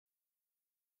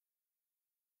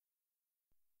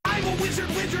wizard,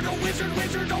 wizard, a wizard,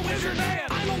 wizard, a wizard man.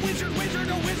 I'm a wizard, wizard,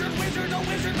 a wizard, wizard, a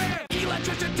wizard man.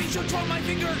 Electricity shoots from my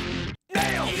finger.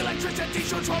 Nail. Electricity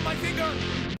shoots from my finger.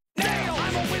 Nail.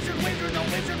 I'm a wizard, wizard, a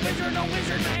wizard, wizard, a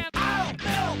wizard man. I'll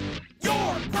melt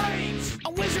your brains.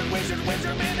 A wizard, wizard,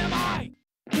 wizard man am I.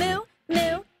 Moo,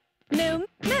 moo, moo,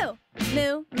 moo,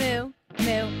 moo, moo,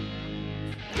 moo.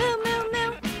 Moo, moo,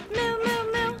 moo, moo, moo,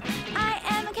 moo. I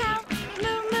am a cow.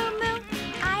 Moo, moo, moo.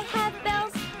 I have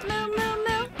bells. Moo, moo,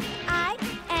 moo. I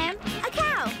am a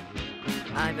cow.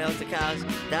 I milk the cows,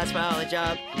 that's my only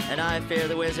job, and I fear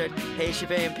the wizard. He should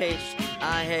be impeached.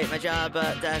 I hate my job,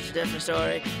 but that's a different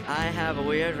story. I have a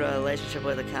weird relationship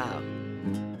with a cow.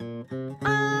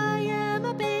 I am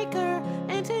a baker,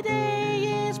 and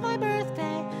today is my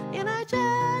birthday, and I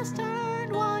just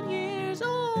turned 1 year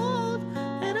old.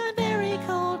 And I'm very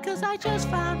cold, 'cause I just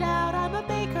found out I'm a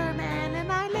baker man,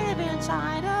 and I live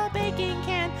inside a baking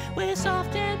can with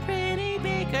soft and pretty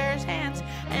baker's hands.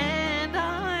 And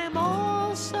I'm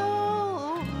also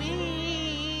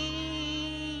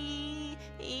me.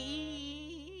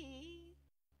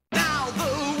 Now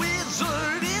the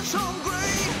wizard is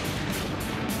hungry.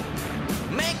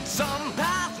 Make some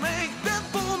pies, make them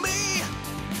for me.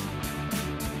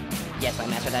 Yes, my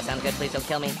master, that sounds good. Please don't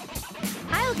kill me.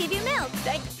 I'll give you milk.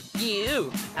 Thank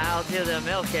you. I'll do the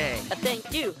milking.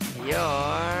 Thank you.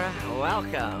 You're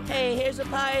welcome. Hey, here's a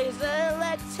pie.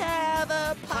 Let's have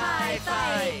a pie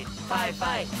fight. Pie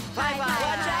fight. Pie fight.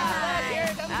 Watch out. Here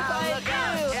comes the pie. Look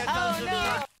out. Here comes the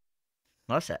no.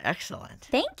 Melissa, excellent.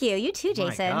 Thank you. You too,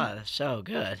 Jason. Oh my God, that's so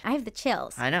good. I have the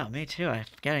chills. I know, me too. I'm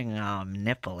getting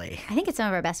nipply. I think it's some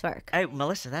of our best work. Hey,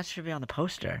 Melissa, that should be on the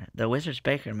poster. The Wizard's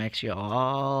Baker makes you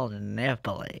all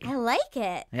nipply. I like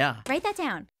it. Yeah. Write that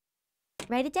down.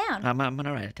 Write it down. I'm going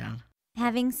to write it down.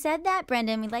 Having said that,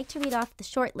 Brendan, we'd like to read off the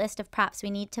short list of props we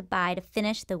need to buy to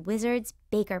finish the Wizard's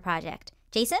Baker project.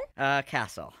 Jason?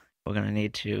 Castle. We're going to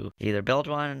need to either build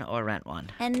one or rent one.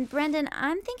 And Brendan,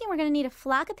 I'm thinking we're going to need a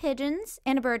flock of pigeons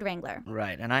and a bird wrangler.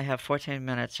 Right, and I have 14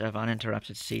 minutes of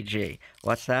uninterrupted CG.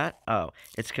 What's that? Oh,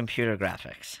 it's computer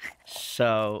graphics.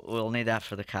 So we'll need that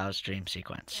for the cow's dream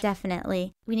sequence.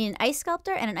 Definitely. We need an ice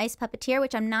sculptor and an ice puppeteer,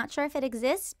 which I'm not sure if it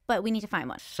exists, but we need to find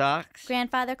one. Socks.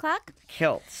 Grandfather clock.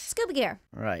 Kilts. Scuba gear.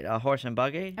 Right, a horse and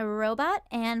buggy. A robot.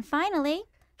 And finally,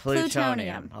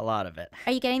 Plutonium. A lot of it.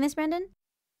 Are you getting this, Brendan?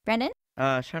 Brendan?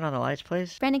 Turn on the lights,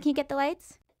 please. Brendan, can you get the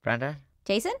lights? Brenda?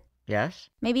 Jason? Yes?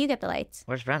 Maybe you get the lights.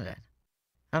 Where's Brendan?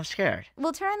 I'm scared.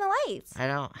 We'll turn on the lights. I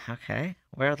don't... Okay.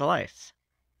 Where are the lights?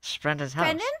 It's Brendan's house.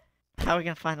 Brendan? How are we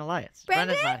going to find the lights? Brendan?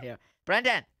 Brendan's not here.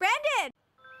 Brendan! Brendan!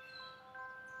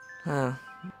 Oh,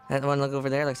 that one look over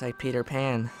there looks like Peter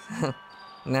Pan.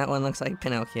 And that one looks like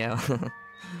Pinocchio.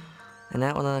 And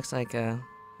that one looks like,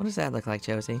 what does that look like,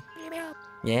 Josie?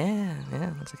 Yeah,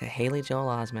 looks like a Haley Joel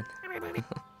Osment.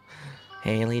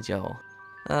 Haley Joel.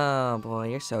 Oh boy,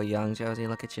 you're so young, Josie,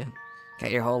 look at you.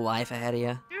 Got your whole life ahead of you.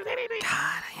 God,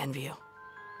 I envy you.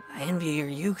 I envy your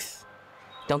youth.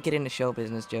 Don't get into show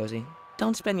business, Josie.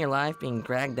 Don't spend your life being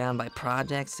dragged down by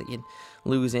projects that you'd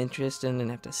lose interest in and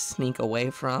have to sneak away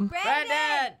from.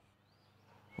 Brendan!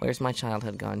 Where's my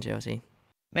childhood gone, Josie?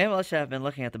 Me and Melissa have been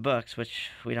looking at the books, which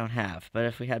we don't have. But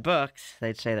if we had books,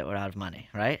 they'd say that we're out of money,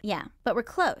 right? Yeah, but we're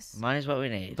close. Money's what we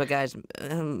need. But guys,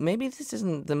 maybe this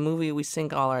isn't the movie we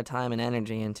sink all our time and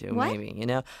energy into, What? maybe, you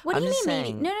know? What I'm do you just mean,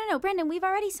 saying. maybe? No, Brendan, we've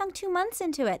already sunk 2 months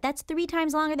into it. That's 3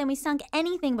 times longer than we sunk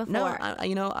anything before. No, I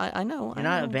know. You're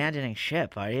not abandoning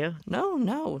ship, are you? No.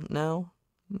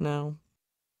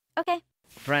 Okay.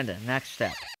 Brendan, next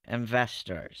step.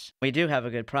 Investors. We do have a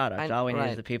good product. All we need is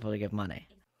right. the people to give money.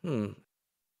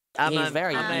 He's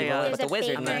very evil, there's but the a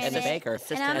wizard baker and the in it, baker.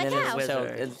 and I'm a then cow.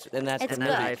 and that's It's the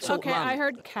good. movie. So Okay, come on. I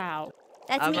heard cow.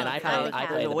 That's I'm me. an I I'm play- the I cow.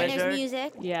 play the And wizard. there's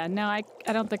music. Yeah, no, I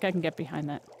don't think I can get behind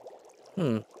that.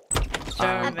 Sure,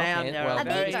 ma'am, okay, there well, are A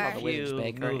very baker. The Wizard's few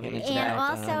Baker, and movies it's And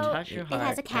about, also, touch your it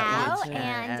has a heart cow, at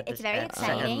and the- it's very at the same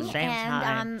exciting. And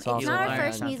time, it's also not our learn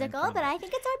first something musical, from but it. I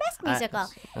think it's our best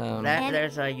musical. Um, And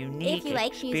There's a unique if you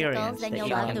like musicals, experience then that you'll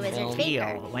you love can The Wizard's feel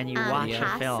Baker. when you watch a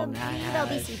film. Possibly that there'll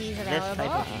be has CDs this available.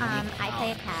 type of unique I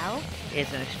play a cow.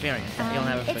 It's an experience that you'll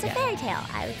never It's forget. a fairy tale,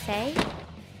 I would say.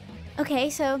 Okay,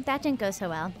 so that didn't go so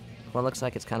well. well, looks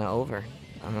like it's kind of over.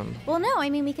 Well, no, I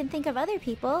mean, we can think of other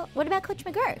people. What about Coach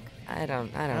McGurk? I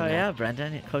don't Oh know. yeah,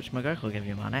 Brendan. Coach McGurk will give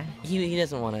you money. He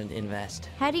doesn't want to invest.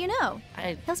 How do you know?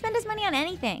 I He'll spend his money on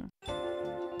anything.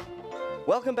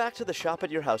 Welcome back to the Shop at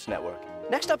Your House network.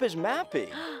 Next up is Mappy.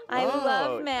 I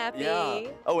love Mappy. Yeah.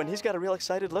 Oh, and he's got a real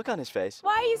excited look on his face.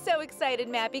 Why are you so excited,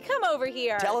 Mappy? Come over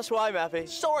here. Tell us why, Mappy.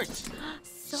 Source.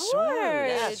 Swords.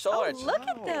 Yeah, swords. Oh, look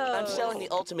at those. I'm selling the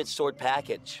ultimate sword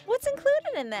package. What's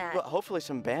included in that? Well, hopefully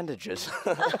some bandages.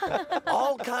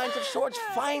 All kinds of swords,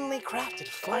 finely crafted,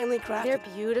 finely crafted. They're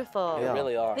beautiful. They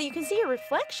really are. You can see your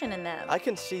reflection in them. I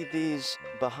can see these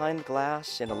behind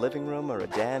glass in a living room or a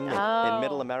den in Oh.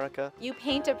 Middle America. You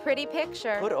paint a pretty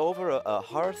picture. Put over a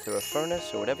hearth or a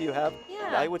furnace or whatever you have.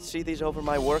 Yeah. I would see these over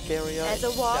my work area. As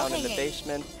a wall down in the hanging.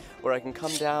 basement, where I can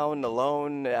come down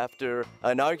alone after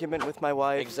an argument with my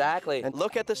wife. Exactly. And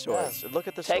look at the swords. Look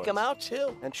at the swords. Take them out,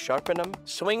 too. And sharpen them.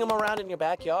 Swing them around in your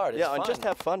backyard. It's Yeah, and fun. just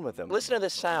have fun with them. Listen to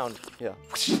this sound. Yeah.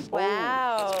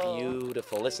 Wow. It's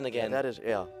beautiful. Listen again. That is,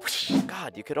 yeah.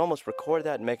 God, you could almost record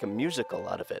that and make a musical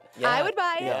out of it. I would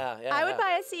buy it. Yeah, I would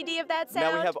buy a CD of that sound.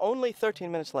 Now we have only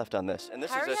 13 minutes left on this, and this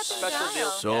Hurry is a up and special go. deal.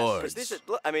 Swords. 'Cause these are,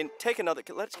 look, I mean, take another.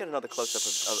 Let's get another close-up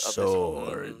of this.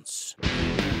 Swords.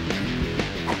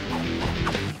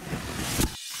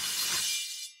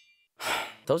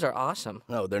 Those are awesome.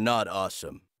 No, they're not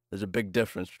awesome. There's a big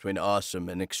difference between awesome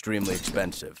and extremely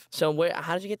expensive. So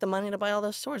how did you get the money to buy all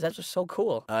those swords? That's just so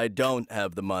cool. I don't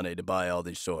have the money to buy all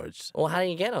these swords. Well, how do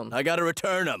you get them? I gotta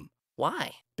return them.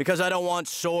 Why? Because I don't want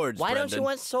swords, Why don't you Brendan.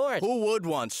 want swords? Who would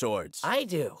want swords? I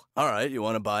do. All right, you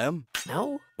want to buy them?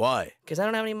 No, Why? because I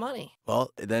don't have any money.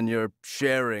 Well, then you're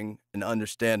sharing and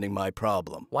understanding my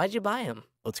problem. Why'd you buy them?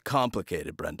 Well, it's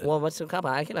complicated, Brendan. Well, what's the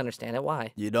complaint? I can understand it.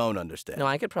 Why? You don't understand. No,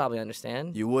 I could probably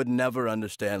understand. You would never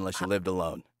understand unless you lived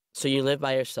alone. So you live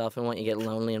by yourself and want you get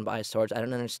lonely and buy swords? I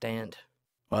don't understand.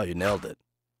 Well, you nailed it.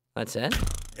 That's it?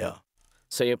 Yeah.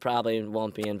 So you probably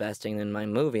won't be investing in my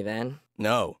movie then?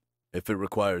 No. If it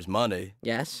requires money.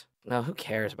 Yes? No, who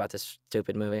cares about this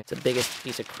stupid movie? It's the biggest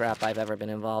piece of crap I've ever been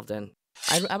involved in.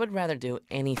 I would rather do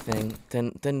anything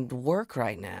than work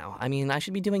right now. I mean, I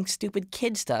should be doing stupid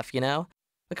kid stuff, you know?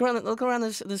 Look around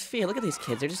this field. Look at these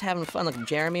kids. They're just having fun. Look,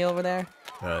 Jeremy over there.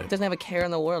 Right. Doesn't have a care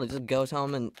in the world. He just goes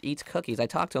home and eats cookies. I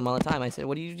talk to him all the time. I said,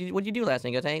 what'd you do last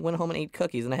night? He goes, I went home and ate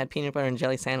cookies and I had peanut butter and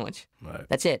jelly sandwich. Right.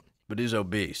 That's it. But he's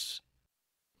obese.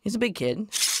 He's a big kid.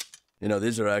 You know,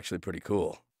 these are actually pretty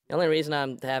cool. The only reason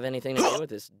I have anything to do with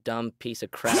this dumb piece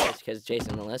of crap is because Jason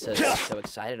and Melissa are so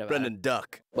excited about Brendan, it.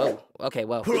 duck. Whoa. Okay,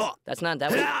 whoa. That's not,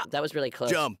 that was really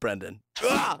close. Jump, Brendan.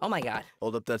 Oh my God.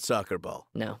 Hold up that soccer ball.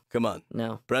 No. Come on.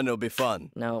 No. Brendan, it'll be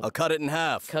fun. No. I'll cut it in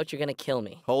half. Coach, you're gonna kill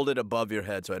me. Hold it above your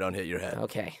head so I don't hit your head.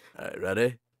 Okay. All right,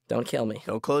 ready? Don't kill me.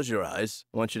 Don't close your eyes.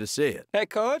 I want you to see it. Hey,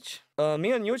 Coach.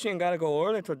 Me and Eugene gotta go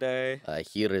early today.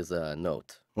 Here is a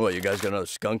note. What, you guys got another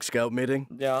skunk scout meeting?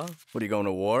 Yeah. What, are you going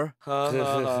to war?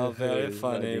 Very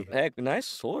funny. Hey, nice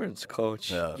swords,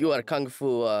 Coach. Yeah. You are Kung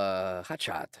Fu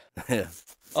hotshot. Yeah.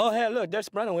 Oh, hey, look, there's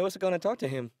Brandon. We was gonna talk to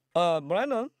him.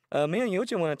 Brandon, me and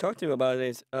Eugene wanna talk to you about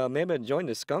this. Maybe join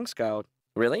the Skunk Scout.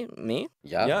 Really? Me?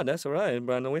 Yeah. Yeah, that's right,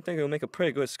 Brandon. We think it'll make a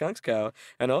pretty good Skunk Scout.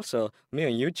 And also, me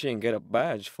and Eugene get a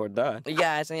badge for that.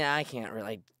 Yeah, I can't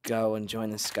really go and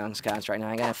join the Skunk Scouts right now.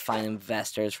 I gotta find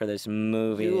investors for this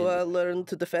movie. You learn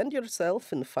to defend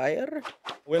yourself in fire.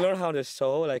 We learn how to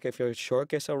sew, like if your short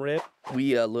gets a rip.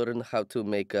 We learn how to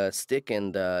make a stick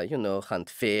and, hunt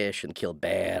fish and kill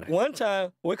bear. One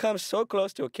time, we come so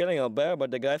close to killing a bear, but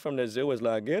the guy from the zoo was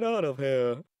like, get out of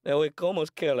here. And we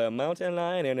almost killed a mountain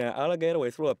lion and an alligator.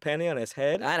 We threw a penny on his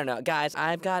head. I don't know. Guys,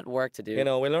 I've got work to do. You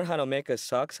know, we learned how to make a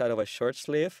socks out of a short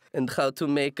sleeve. And how to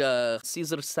make a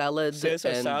Caesar salad.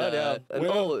 Caesar salad, yeah.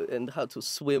 And how to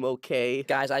swim okay.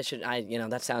 Guys,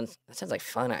 that sounds like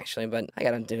fun, actually, but I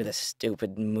gotta do this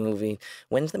stupid movie.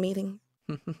 When's the meeting?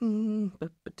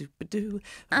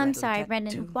 I'm sorry,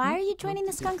 Brendan. Why are you joining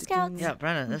the Skunk Scouts? Yeah,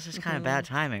 Brendan, this is kind of bad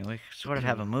timing. We sort of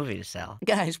have a movie to sell.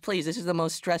 Guys, please, this is the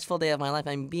most stressful day of my life.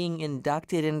 I'm being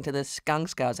inducted into the Skunk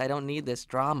Scouts. I don't need this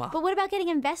drama. But what about getting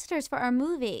investors for our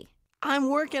movie? I'm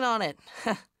working on it.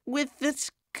 With the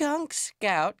Skunk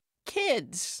Scout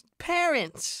kids,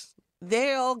 parents.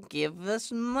 They'll give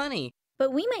us money.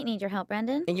 But we might need your help,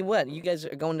 Brendan. And you guys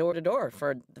are going door to door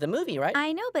for the movie, right?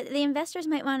 I know, but the investors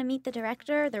might want to meet the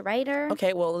director, the writer.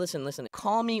 Okay, well, listen.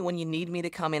 Call me when you need me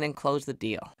to come in and close the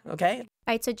deal, okay? All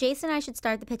right, so Jason and I should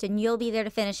start the pitch, and you'll be there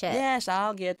to finish it. Yes,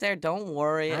 I'll get there. Don't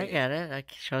worry. I get it.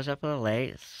 Like, shows up a little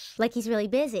late. Like he's really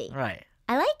busy. Right.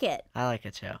 I like it. I like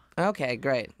it, too. Okay,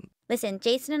 great. Listen,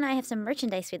 Jason and I have some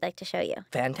merchandise we'd like to show you.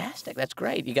 Fantastic. That's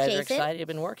great. You guys are Jason? excited. You've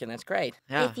been working. That's great.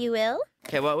 Yeah. If you will.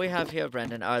 Okay, what we have here,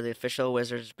 Brendan, are the official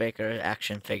Wizards Baker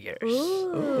action figures.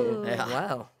 Ooh. Yeah.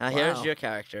 Wow. Now, here's your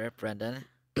character, Brendan.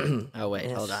 Oh, wait,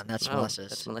 Yes. hold on. That's Oh, Melissa's.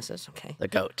 That's Melissa's, okay. The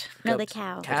goat. No, the Goat.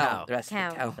 cow. Cow. The rest Cow.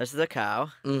 of the cow. This is the cow,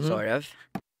 Mhm. sort of.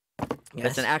 Yes.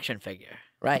 It's an action figure.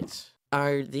 Right.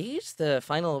 Are these the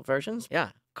final versions? Yeah,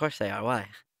 of course they are. Why?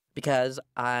 Because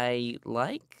I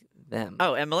like them.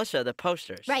 Oh, and Melissa, the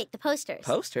posters. Right, the posters.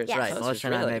 Posters? Yes. Right, Posters, Melissa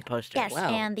and I really? made posters. Yes, Wow.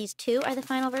 and these 2 are the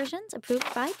final versions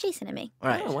approved by Jason and me.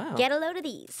 Right. Oh, wow. Get a load of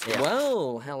these. Yeah.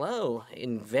 Whoa, hello.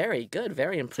 Very good,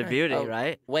 very It's a impressive. beauty, Oh,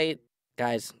 right? Wait,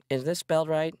 guys, is this spelled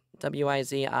right?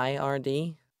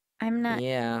 W-I-Z-I-R-D? I'm not.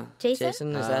 Yeah. Jason?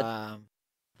 Jason, is that?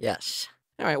 Yes.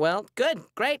 All right, well, good,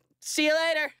 great. See you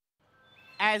later.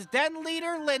 As Den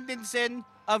Leader Lindenson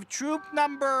of Troop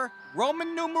Number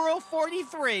Roman numeral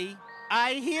 43,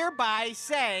 I hereby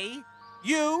say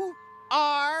you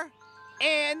are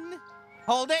in,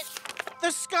 hold it,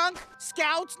 the Skunk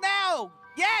Scouts now.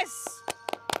 Yes!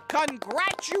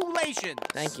 Congratulations.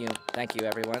 Thank you,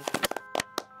 everyone.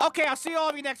 Okay, I'll see all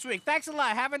of you next week. Thanks a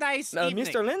lot. Have a nice evening.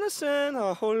 Mr. Lenderson,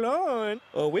 hold on.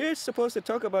 We're supposed to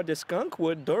talk about the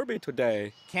Skunkwood Derby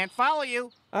today. Can't follow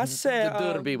you. I said,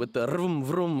 The derby with the vroom,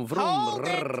 vroom, vroom. Hold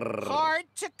it. Hard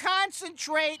to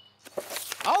concentrate.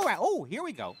 All right. Oh, here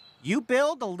we go. You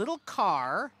build a little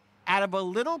car out of a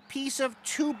little piece of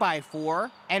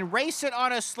 2x4 and race it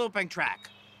on a sloping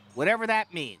track, whatever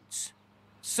that means.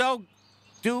 So,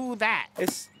 do that.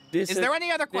 Is there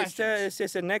any other questions?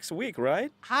 It's next week,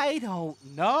 right? I don't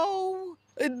know.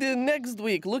 The next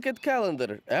week, look at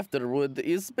calendar. Afterward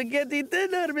is spaghetti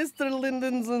dinner, Mr.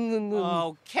 Lindenson.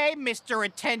 Okay, Mr.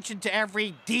 Attention to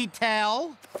every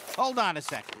detail. Hold on a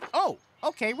second. Oh,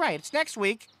 okay, right. It's next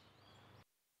week.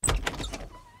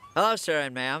 Hello, sir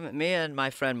and ma'am. Me and my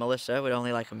friend Melissa would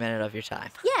only like a minute of your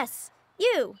time. Yes,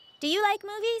 you. Do you like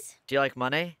movies? Do you like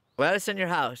money? Well, it's in your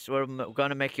house. We're going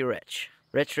to make you rich.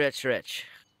 Rich, rich, rich.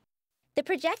 The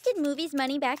projected movies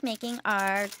money back making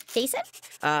are Jason?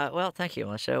 Well, thank you,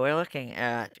 Melissa. We're looking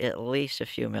at least a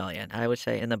few million. I would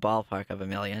say in the ballpark of $1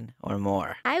 million or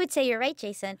more. I would say you're right,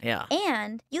 Jason. Yeah.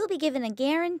 And you'll be given a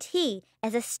guarantee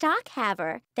as a stock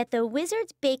haver that the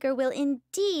Wizard's Baker will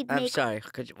indeed make... I'm sorry.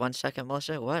 Could you, 1 second,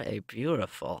 Melissa? What a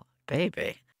beautiful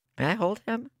baby. May I hold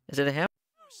him? Is it a him?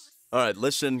 All right,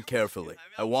 listen carefully.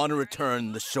 I want to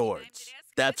return the swords.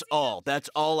 That's all. That's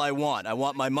all I want. I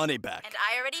want my money back. And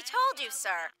I already told you, sir.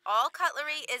 All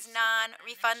cutlery is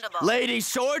non-refundable. Lady,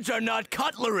 swords are not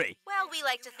cutlery. Well, we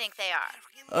like to think they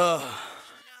are.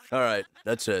 All right,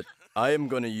 that's it. I am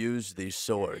going to use these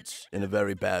swords in a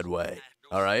very bad way.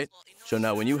 All right? So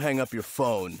now when you hang up your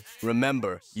phone,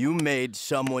 remember, you made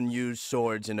someone use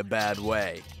swords in a bad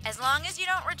way. As long as you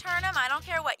don't return them, I don't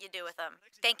care what you do with them.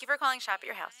 Thank you for calling Shop at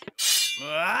Your House.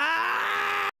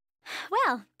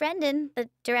 Well, Brendan, the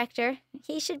director,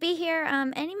 he should be here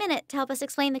any minute to help us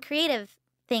explain the creative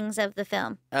things of the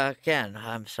film. Again,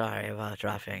 I'm sorry about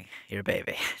dropping your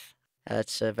baby.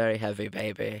 That's a very heavy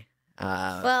baby.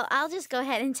 Well, I'll just go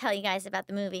ahead and tell you guys about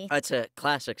the movie. It's a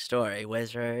classic story.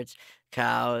 Wizards,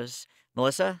 cows.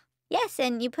 Melissa? Yes,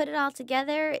 and you put it all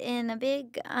together in a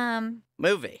big,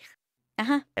 Movie.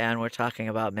 Uh-huh. And we're talking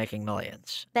about making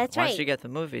millions. That's Once right. you get the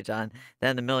movie done,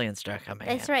 then the millions start coming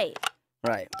That's in. right.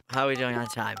 Right. How are we doing on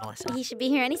time, Melissa? He should be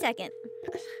here any second.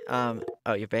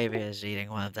 Oh, your baby is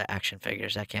eating one of the action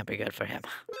figures. That can't be good for him.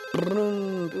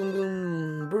 Vroom, boom,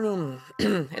 boom, vroom.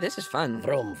 Hey, this is fun.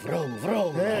 Vroom, vroom,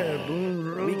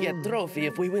 vroom. We get trophy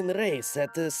if we win the race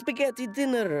at the spaghetti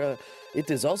dinner.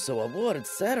 It is also award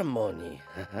ceremony.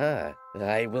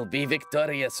 I will be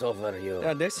victorious over you.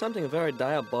 There's something very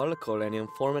diabolical and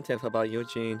informative about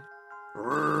Eugene.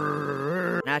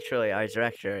 Naturally, our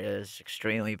director is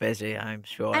extremely busy, I'm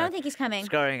sure. I don't think he's coming.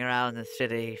 Scurrying around the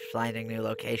city, finding new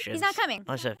locations. He's not coming.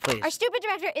 Melissa, please. Our stupid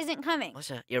director isn't coming.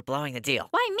 Melissa, you're blowing the deal.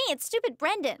 Why me? It's stupid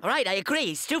Brendan. All right, I agree.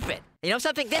 He's stupid. You know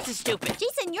something? This is stupid.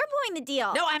 Jason, you're blowing the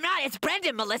deal. No, I'm not. It's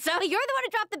Brendan, Melissa. But you're the one who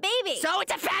dropped the baby. So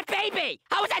it's a fat baby.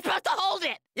 How was I supposed to hold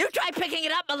it? You try picking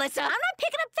it up, Melissa. I'm not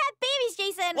picking up fat babies,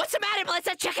 Jason. What's the matter,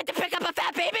 Melissa? Check it to pick up a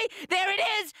fat baby? There it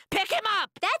is. Pick him up.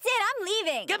 That's it. I'm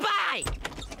leaving. Goodbye.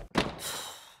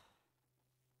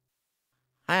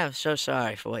 I am so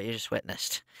sorry for what you just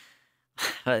witnessed.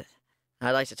 But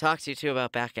I'd like to talk to you, too,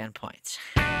 about back-end points.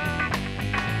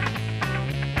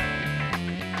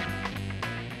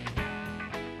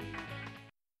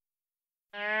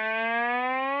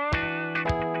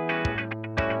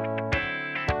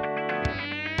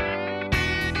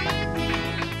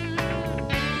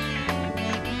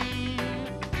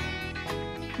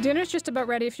 Dinner's just about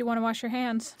ready if you want to wash your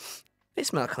hands. They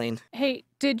smell clean. Hey,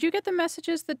 did you get the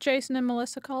messages that Jason and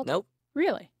Melissa called? Nope.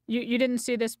 Really? You didn't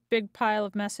see this big pile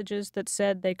of messages that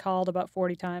said they called about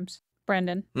 40 times?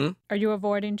 Brendan, are you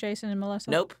avoiding Jason and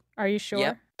Melissa? Nope. Are you sure?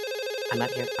 Yep. I'm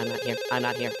not here. I'm not here. I'm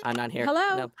not here. I'm not here.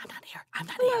 Hello? No, I'm not here. I'm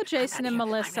not Hello, here. Jason and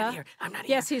Melissa. I'm not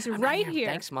here. Yes, he's I'm not right here.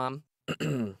 Thanks, Mom.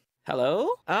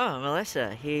 Hello? Oh,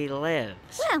 Melissa, he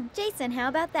lives. Wow, Jason, how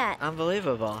about that?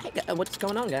 Unbelievable. Hey, what's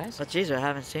going on, guys? Well, geez, I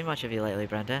haven't seen much of you lately,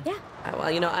 Brendan. Yeah.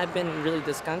 Well, I've been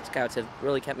the Skunk Scouts have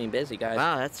really kept me busy, guys.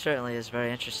 Wow, that certainly is a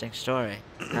very interesting story.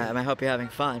 I hope you're having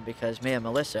fun because me and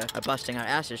Melissa are busting our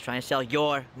asses trying to sell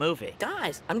your movie.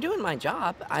 Guys, I'm doing my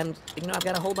job. I've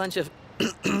got a whole bunch of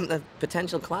of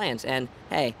potential clients, and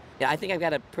hey, I think I've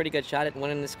got a pretty good shot at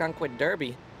winning the Skunkwood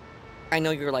Derby. I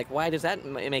know you're like, why does that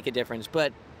make a difference?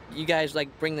 But you guys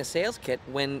bring the sales kit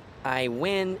when I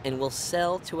win, and we'll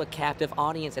sell to a captive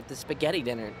audience at the spaghetti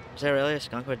dinner. Is there really a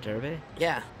Skunkwood Derby?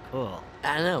 Yeah. Cool.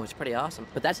 I know, it's pretty awesome.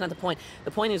 But that's not the point.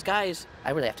 The point is, guys,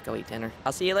 I really have to go eat dinner.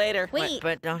 I'll see you later. Wait,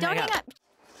 but don't hang up.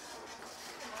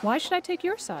 Why should I take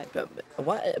your side?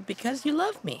 What? Because you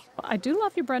love me. I do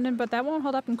love you, Brendan, but that won't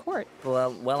hold up in court.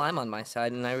 Well, I'm on my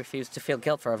side, and I refuse to feel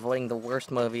guilt for avoiding the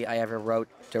worst movie I ever wrote,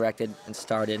 directed, and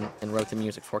starred in, and wrote the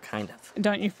music for, kind of.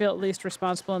 Don't you feel at least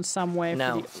responsible in some way?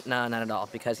 No, not at all,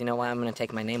 because you know why? I'm going to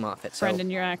take my name off it, so... Brendan,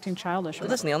 you're acting childish.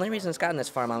 Listen, the only reason it's gotten this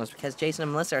far, Mom, is because Jason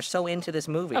and Melissa are so into this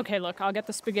movie. Okay, look, I'll get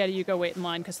the spaghetti. You go wait in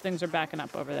line, because things are backing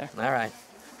up over there. All right.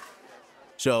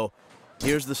 So,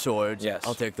 here's the swords. Yes.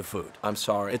 I'll take the food. I'm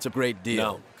sorry. It's a great deal.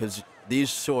 No. Because these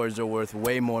swords are worth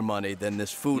way more money than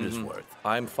this food is worth.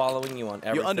 I'm following you on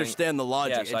everything. You understand the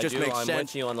logic. Yes, it just makes I'm sense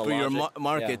with you on the for your logic.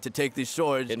 market to take these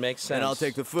swords. It makes sense. And I'll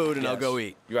take the food and I'll go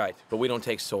eat. Right, but we don't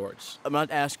take swords. I'm not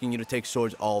asking you to take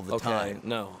swords all the time.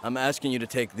 No. I'm asking you to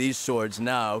take these swords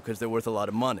now because they're worth a lot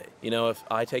of money. You know, if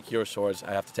I take your swords,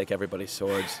 I have to take everybody's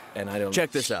swords, and I don't...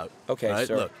 Check this out. Okay, all right,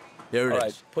 sir. Look, here it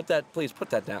is. All right, please put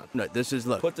that down. No, this is,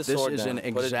 look, Put the this sword is down. an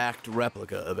exact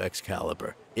replica of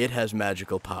Excalibur. It has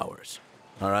magical powers.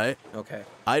 All right? Okay.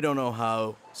 I don't know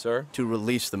how Sir? to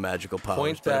release the magical powers,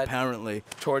 Point but that apparently...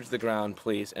 towards the ground,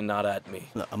 please, and not at me.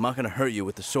 Look, I'm not going to hurt you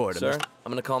with the sword. Sir,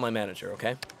 I'm going to call my manager,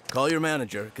 okay? Call your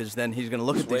manager, because then he's going to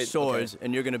look at these swords,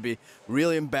 and you're going to be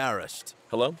really embarrassed.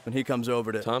 Hello? When he comes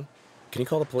over to... Tom, can you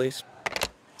call the police?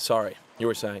 Sorry, you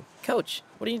were saying. Coach,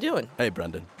 what are you doing? Hey,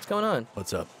 Brendan. What's going on?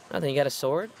 What's up? Nothing. You got a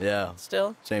sword? Yeah.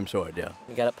 Still? Same sword, yeah.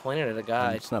 You got it pointed at a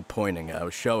guy. It's not pointing. I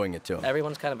was showing it to him.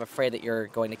 Everyone's kind of afraid that you're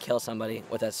going to kill somebody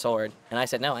with that sword. And I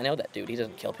said, no, I know that dude. He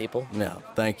doesn't kill people. No,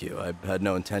 thank you. I had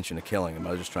no intention of killing him.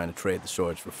 I was just trying to trade the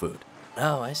swords for food.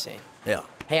 Oh, I see. Yeah.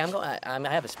 Hey, I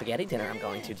have a spaghetti dinner I'm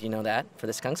going to. Do you know that? For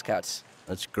the Skunk Scouts.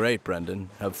 That's great,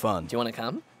 Brendan. Have fun. Do you want to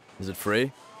come? Is it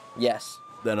free? Yes.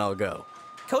 Then I'll go.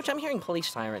 Coach, I'm hearing police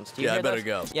sirens. Do you hear I better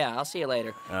those? go. Yeah, I'll see you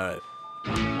later. All right.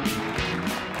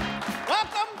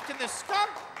 Welcome to the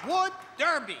Skunkwood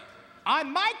Derby.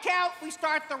 On my count, we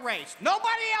start the race.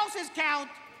 Nobody else's count.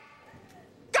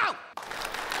 Go!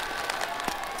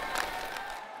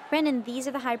 Brendan, these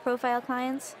are the high-profile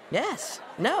clients? Yes.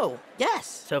 No. Yes.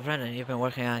 So, Brendan, you've been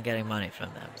working on getting money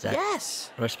from them. Is that...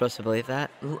 Yes. We're supposed to believe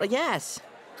that? Yes.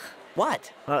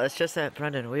 What? Well, it's just that,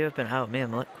 Brendan, we have been out. Me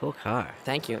and cool car.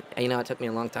 Thank you. You know, it took me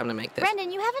a long time to make this.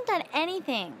 Brendan, you haven't done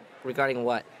anything. Regarding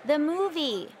what? The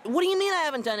movie. What do you mean I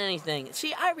haven't done anything?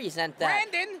 See, I resent that.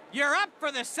 Brandon, you're up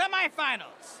for the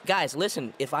semifinals. Guys,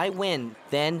 listen, if I win,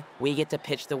 then we get to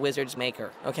pitch the Wizards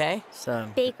Maker, okay?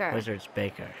 Some Baker. Wizards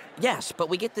Baker. Yes, but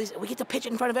we get to pitch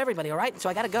it in front of everybody, all right? So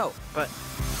I gotta go. But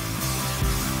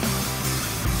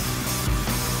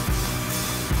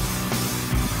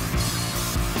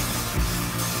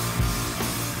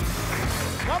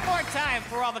one more time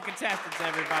for all the contestants,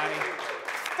 everybody.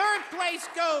 Third place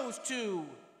goes to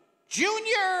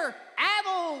Junior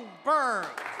Adelberg.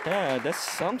 Yeah, that's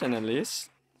something at least.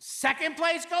 Second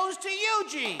place goes to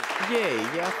Eugene. Yay,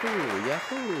 Yahoo,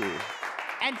 Yahoo.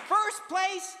 And first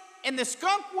place in the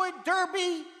Skunkwood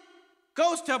Derby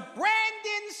goes to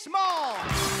Brandon Small.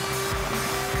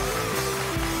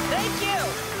 Thank you!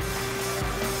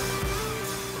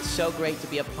 It's so great to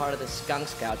be a part of the Skunk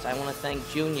Scouts. I want to thank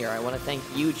Junior. I want to thank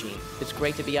Eugene. It's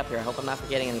great to be up here. I hope I'm not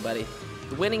forgetting anybody.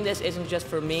 Winning this isn't just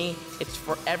for me, it's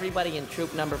for everybody in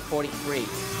troop number 43.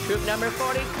 Troop number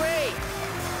 43!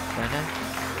 Brendan?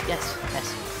 Yes.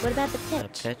 What about the The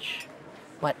pitch? pitch?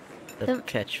 What? The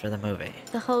pitch for the movie.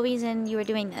 The whole reason you were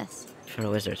doing this. For the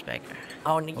Wizards Baker.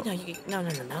 Oh,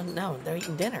 no, they're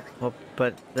eating dinner. Well,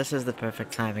 but this is the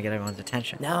perfect time to get everyone's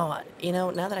attention. No,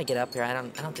 now that I get up here, I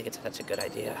don't think it's such a good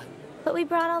idea. But we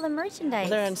brought all the merchandise.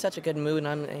 They're in such a good mood,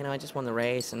 and I just won the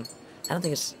race, and I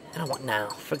don't want now.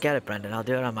 Forget it, Brendan. I'll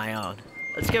do it on my own.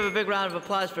 Let's give a big round of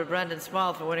applause for Brendan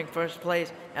Small for winning first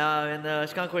place in the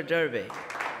Skunkwood Derby.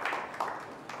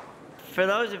 For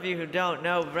those of you who don't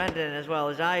know Brendan as well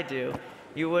as I do,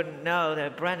 you wouldn't know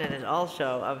that Brendan is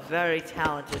also a very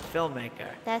talented filmmaker.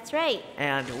 That's right.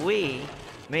 And we,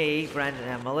 me, Brendan,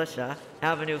 and Melissa,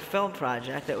 have a new film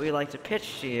project that we like to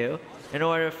pitch to you in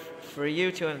order for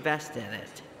you to invest in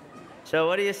it. So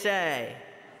what do you say?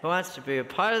 Who wants to be a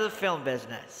part of the film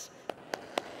business?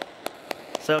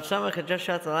 So if someone could just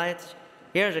shut the lights,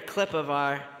 here's a clip of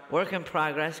our work in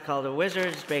progress called The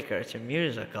Wizard's Baker. It's a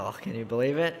musical. Can you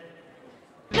believe it?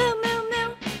 Moo, moo,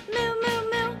 moo, moo, moo,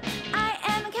 moo. I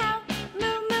am a cow.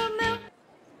 Moo, moo, moo.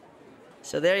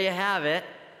 So there you have it.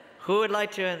 Who would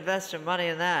like to invest some money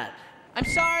in that? I'm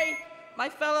sorry, my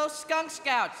fellow skunk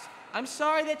scouts. I'm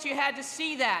sorry that you had to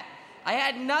see that. I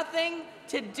had nothing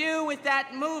to do with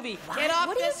that movie. Get off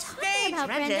the stage!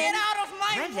 Get out of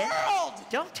my world!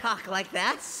 Don't talk like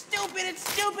that. Stupid, it's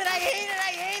stupid. I hate it,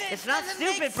 I hate it. It's not doesn't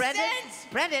stupid, make Brendan. sense.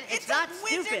 Brendan, it's not a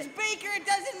stupid. Wizard's Baker, it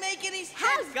doesn't make any sense.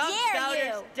 How Skunk dare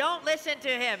Scouters, you? don't listen to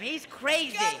him. He's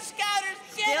crazy. Skunk Scouters,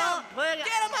 get Still him! putting-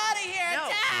 Get him out of here! No.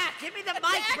 Attack! Give me the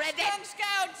Attack, mic, Brendan. Skunk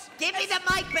Scouts! Give me the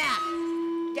mic back.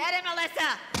 Get him,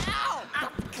 Alyssa. Ow!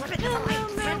 Give it the mic,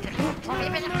 Brendan.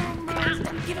 Give it.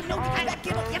 Give him no back,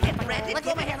 give him. Give it, Brendan. Let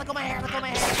go of my hair, let go of my hair, let go of my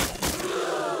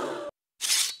hair.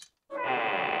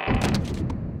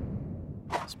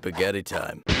 Spaghetti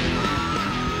time.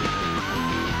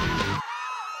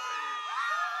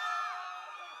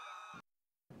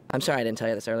 I'm sorry I didn't tell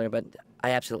you this earlier, but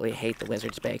I absolutely hate The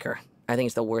Wizard's Baker. I think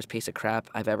it's the worst piece of crap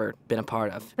I've ever been a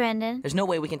part of. Brendan. There's no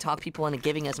way we can talk people into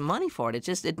giving us money for it.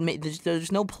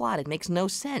 There's no plot. It makes no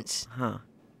sense. Huh.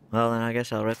 Well, then I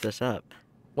guess I'll rip this up.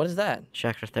 What is that?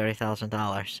 Check for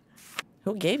 $30,000.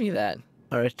 Who gave you that?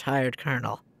 A retired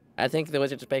colonel. I think The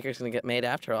Wizard's Baker's gonna get made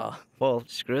after all. Well,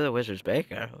 screw The Wizard's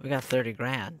Baker. We got 30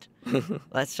 grand.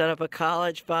 Let's set up a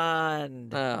college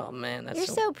fund. Oh, man, that's You're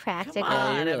so practical. Come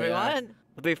on, you really are. everyone.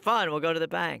 It'll be fun. We'll go to the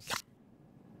bank.